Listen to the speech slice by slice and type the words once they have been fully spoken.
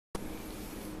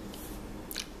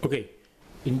Okay,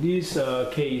 in this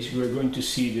case we're going to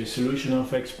see the solution of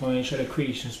exponential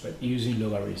equations by using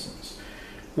logarithms.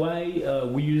 Why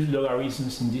we use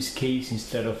logarithms in this case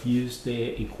instead of use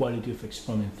the equality of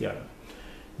exponent theorem?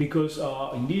 Because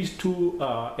in these two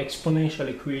exponential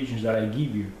equations that I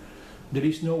give you, there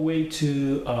is no way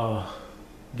to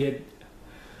get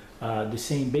the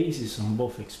same basis on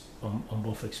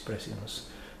both expressions.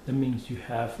 That means you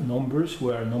have numbers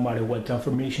where no matter what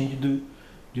transformation you do,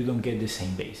 you don't get the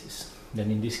same basis. Then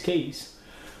in this case,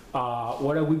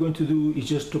 what are we going to do is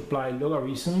just to apply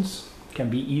logarithms. Can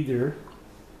be either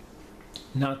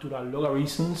natural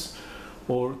logarithms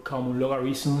or common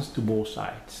logarithms to both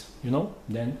sides,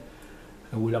 then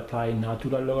I will apply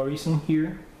natural logarithm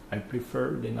here. I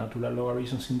prefer the natural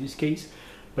logarithms in this case,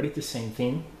 but it's the same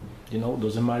thing,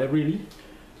 doesn't matter really.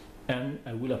 And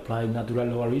I will apply natural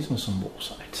logarithms on both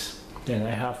sides. Then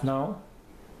I have now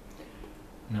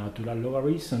natural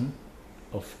logarithm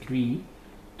of 3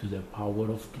 to the power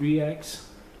of 3x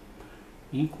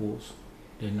equals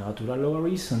the natural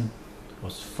logarithm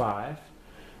of 5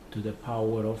 to the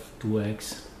power of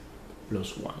 2x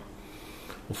plus 1.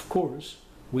 Of course,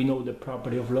 we know the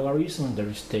property of logarithm that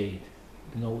is stated.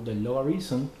 The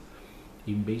logarithm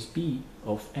in base b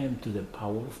of m to the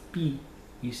power of p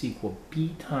is equal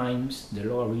p times the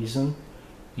logarithm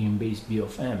in base b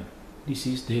of m. This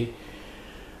is the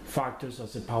factors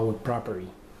as the power property.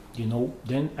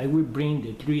 Then I will bring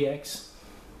the 3x,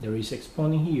 there is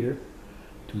exponent here,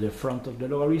 to the front of the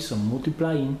logarithm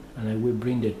multiplying, and I will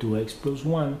bring the 2x plus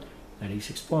 1, that is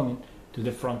exponent, to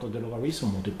the front of the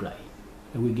logarithm multiplying.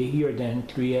 I will get here then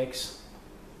 3x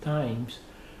times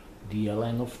the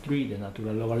ln of 3, the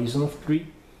natural logarithm of 3,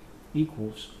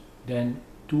 equals then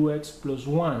 2x plus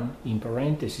 1 in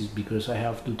parentheses, because I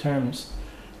have two terms,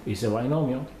 is a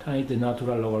binomial, times the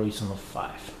natural logarithm of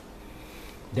 5.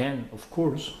 Then, of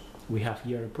course, we have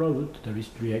here a product, there is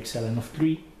 3x ln of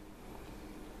 3.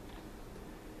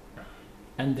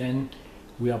 And then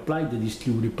we apply the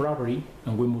distributive property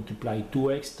and we multiply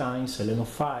 2x times ln of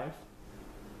 5.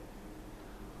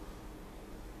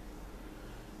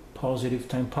 Positive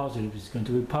times positive is going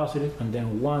to be positive, and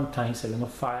then 1 times ln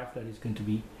of 5, that is going to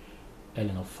be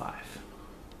ln of 5.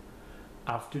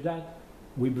 After that,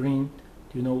 we bring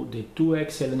the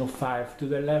 2x ln of 5 to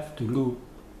the left to group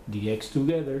the x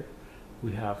together.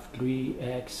 We have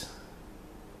 3x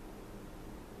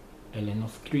ln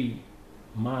of 3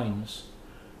 minus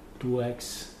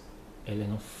 2x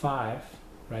ln of 5,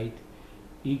 right,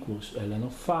 equals ln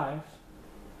of 5.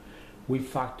 We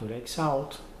factor x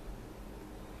out,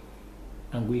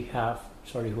 and we have,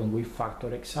 when we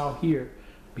factor x out here,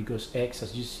 because x,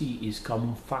 as you see, is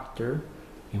common factor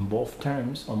in both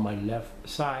terms on my left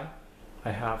side,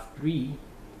 I have 3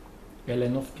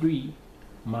 ln of 3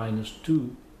 minus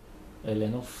 2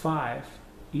 ln of 5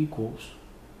 equals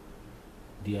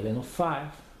the ln of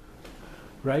 5,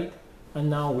 right?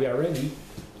 And now we are ready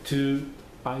to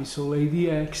isolate the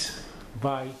x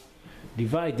by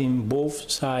dividing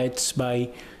both sides by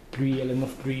 3 ln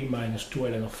of 3 minus 2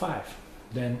 ln of 5.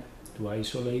 Then to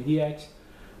isolate the x,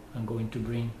 I'm going to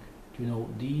bring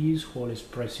this whole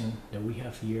expression that we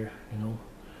have here,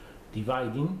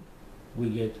 dividing, we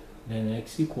get then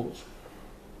x equals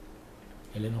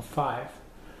ln of 5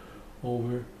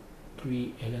 over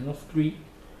 3 ln of 3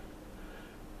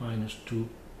 minus 2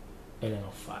 ln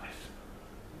of 5.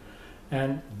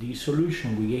 And the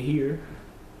solution we get here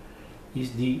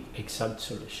is the exact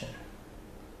solution.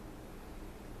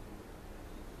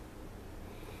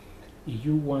 If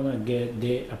you want to get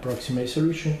the approximate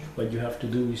solution, what you have to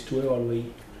do is to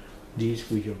evaluate this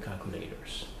with your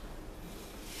calculators.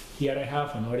 Here I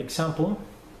have another example.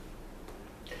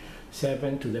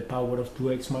 7 to the power of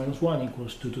 2x minus 1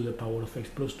 equals 2 to the power of x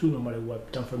plus 2. No matter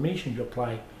what transformation you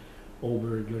apply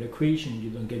over your equation, you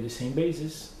don't get the same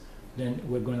basis. Then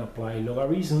we're going to apply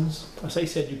logarithms. As I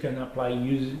said, you can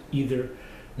use either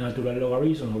natural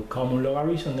logarithm or common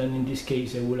logarithm. Then in this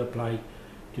case, I will apply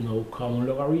common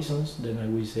logarithms. Then I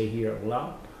will say here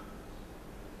log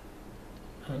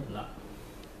and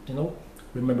log.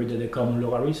 Remember that the common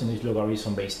logarithm is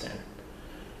logarithm base 10.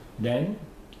 Then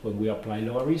when we apply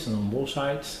logarithm on both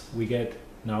sides, we get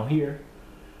now here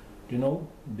the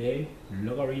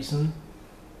logarithm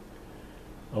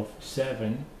of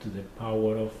 7 to the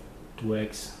power of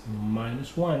 2x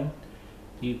minus 1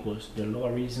 equals the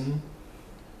logarithm,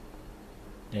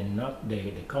 then not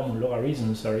the common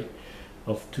logarithm,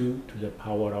 of 2 to the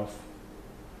power of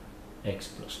x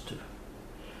plus 2.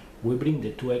 We bring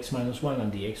the 2x minus 1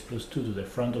 and the x plus 2 to the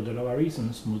front of the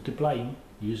logarithms, multiplying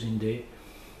using the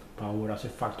power as a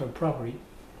factor property.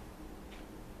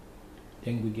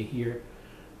 Then we get here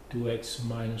 2x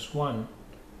minus 1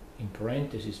 in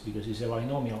parentheses because it's a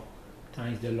binomial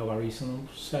times the logarithm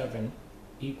of 7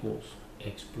 equals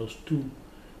x plus 2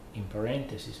 in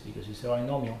parentheses because it's a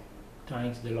binomial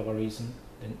times the logarithm,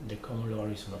 then the common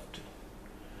logarithm of 2.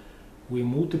 We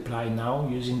multiply now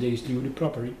using the distributive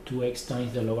property. 2x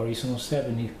times the logarithm of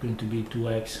 7 is going to be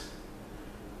 2x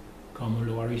common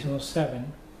logarithm of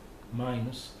 7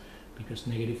 minus, because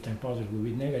negative times positive will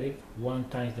be negative, 1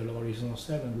 times the logarithm of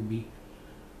 7 will be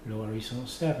logarithm of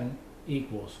 7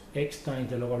 equals x times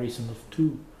the logarithm of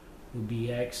 2 will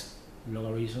be x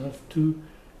logarithm of 2,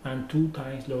 and 2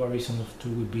 times logarithm of 2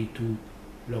 will be 2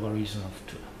 logarithm of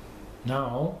 2.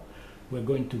 Now we're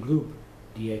going to group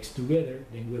the x together,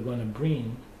 then we're going to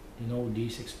bring,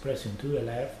 this expression to the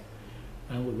left,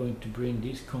 and we're going to bring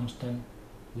this constant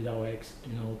without x,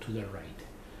 to the right.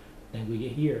 Then we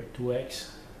get here 2x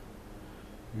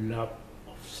log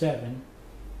of 7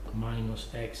 minus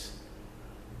x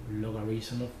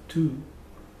logarithm of 2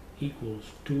 equals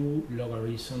 2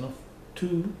 logarithm of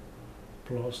 2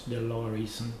 plus the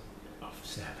logarithm of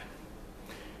 7.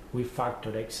 We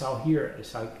factor x out here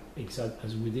exact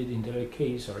as we did in the other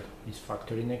case, or is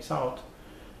factoring x out.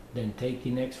 Then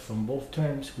taking x from both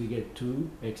terms, we get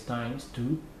 2x times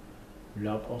 2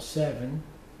 log of 7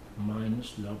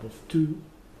 minus log of 2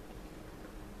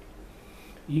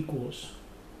 equals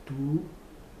 2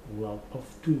 log of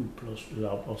 2 plus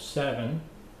log of 7,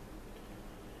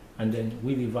 and then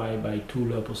we divide by 2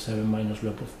 log of 7 minus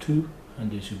log of 2,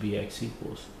 and this will be x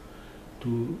equals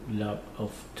 2 log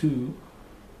of 2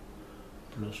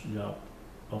 plus log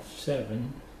of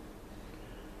 7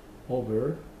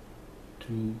 over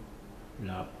 2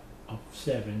 log of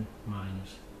 7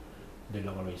 minus the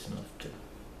logarithm of 2.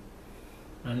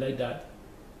 And like that,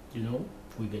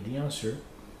 we get the answer,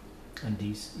 and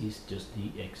this is just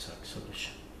the exact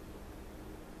solution.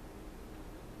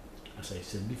 As I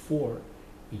said before,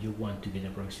 if you want to get an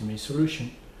approximate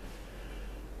solution,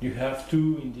 you have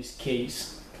to, in this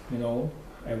case,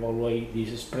 evaluate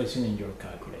this expression in your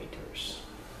calculator.